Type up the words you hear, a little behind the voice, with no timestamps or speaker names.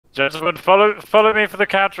Gentlemen, follow me for the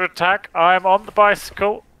counter-attack. I am on the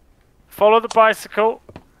bicycle. Follow the bicycle.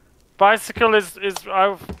 Bicycle is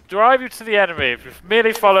I'll drive you to the enemy if you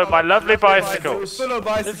merely follow my lovely bicycle. This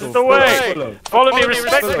is the way. Follow me,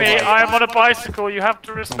 respect me. I am on a bicycle. You have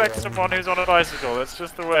to respect someone who's on a bicycle. That's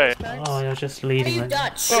just the way. Oh, you're just leading me.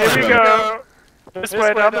 Here we go. This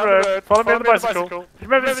way down the road. Follow me on the bicycle. You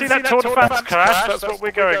remember see that Tour de France crash? That's what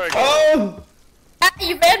we're going for. Oh!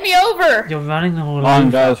 You ran me over! You're running the whole Come on,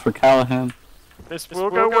 line. guys, for Callahan. This will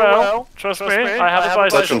go well. Trust me. I have a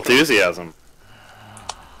bicycle. Such enthusiasm.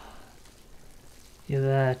 You're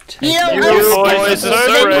there. You know, You I was boys are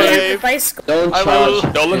so brave. bicycle. Don't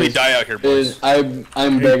charge. Don't let me die out here, boys. I'm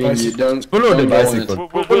begging you, don't. Follow the don't go on bicycle.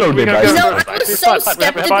 it. Follow the You know, bicycle. I was so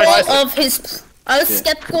skeptical of his. I was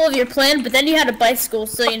skeptical of your plan, but then you had a bicycle,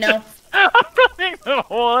 so you know. I'm running them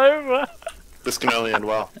all over. This can only end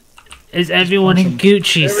well. Is everyone in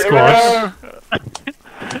Gucci squad?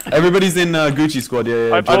 Everybody's in Gucci squad,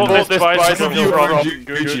 yeah. I bought this bicycle from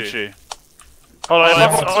Gucci. Hold on,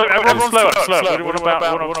 everyone slow. We want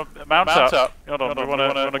to mount up. Hold on, we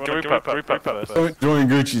want to group up first. Join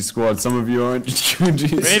Gucci squad, some of you aren't Gucci. We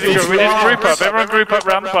need to group up. Everyone group up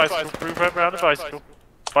round the bicycle. Group up round the bicycle.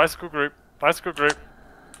 Bicycle group. Bicycle group.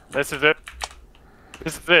 This is it.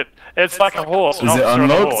 This is it. It's like a horse. Is it on a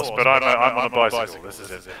unlocked? horse, but I'm on a bicycle. This is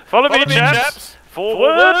it. Follow me, chaps.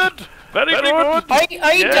 Forward. Very good. Are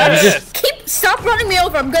you Yes. done? Stop running me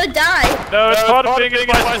over. I'm gonna die. No, it's part of being in the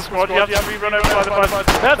bicycle squad. You have to be run over by the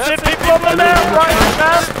bicycle. That's it. People on the left, right,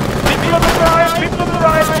 chaps. People on the right. People on the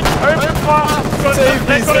right. Open fire.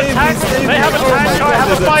 They've got a tank. They have a tank. I have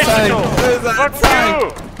a bicycle. Fuck you.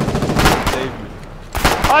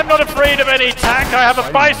 I'm not afraid of any tank. I have a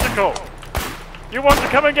bicycle. You want to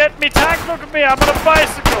come and get me, tank? Look at me. I'm on a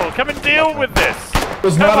bicycle. Come and deal with this. It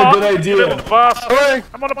was not a good idea.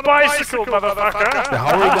 I'm on a bicycle, motherfucker.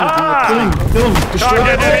 How are we gonna do it? Kill him! Destroy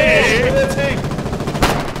Can't the get tank! me.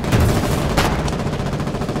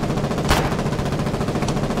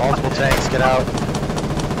 Multiple tanks, get out.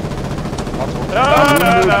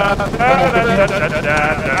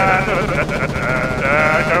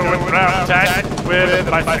 Going round tank with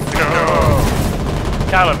my bicycle.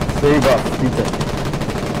 Callum. Save us, Peter.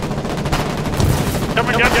 Come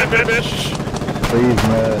and get me, bitch. Please,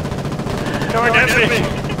 man. Come and get me.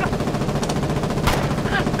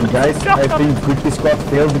 Guys, I think Gucci squad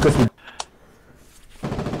failed because we...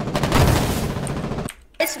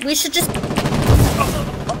 We should just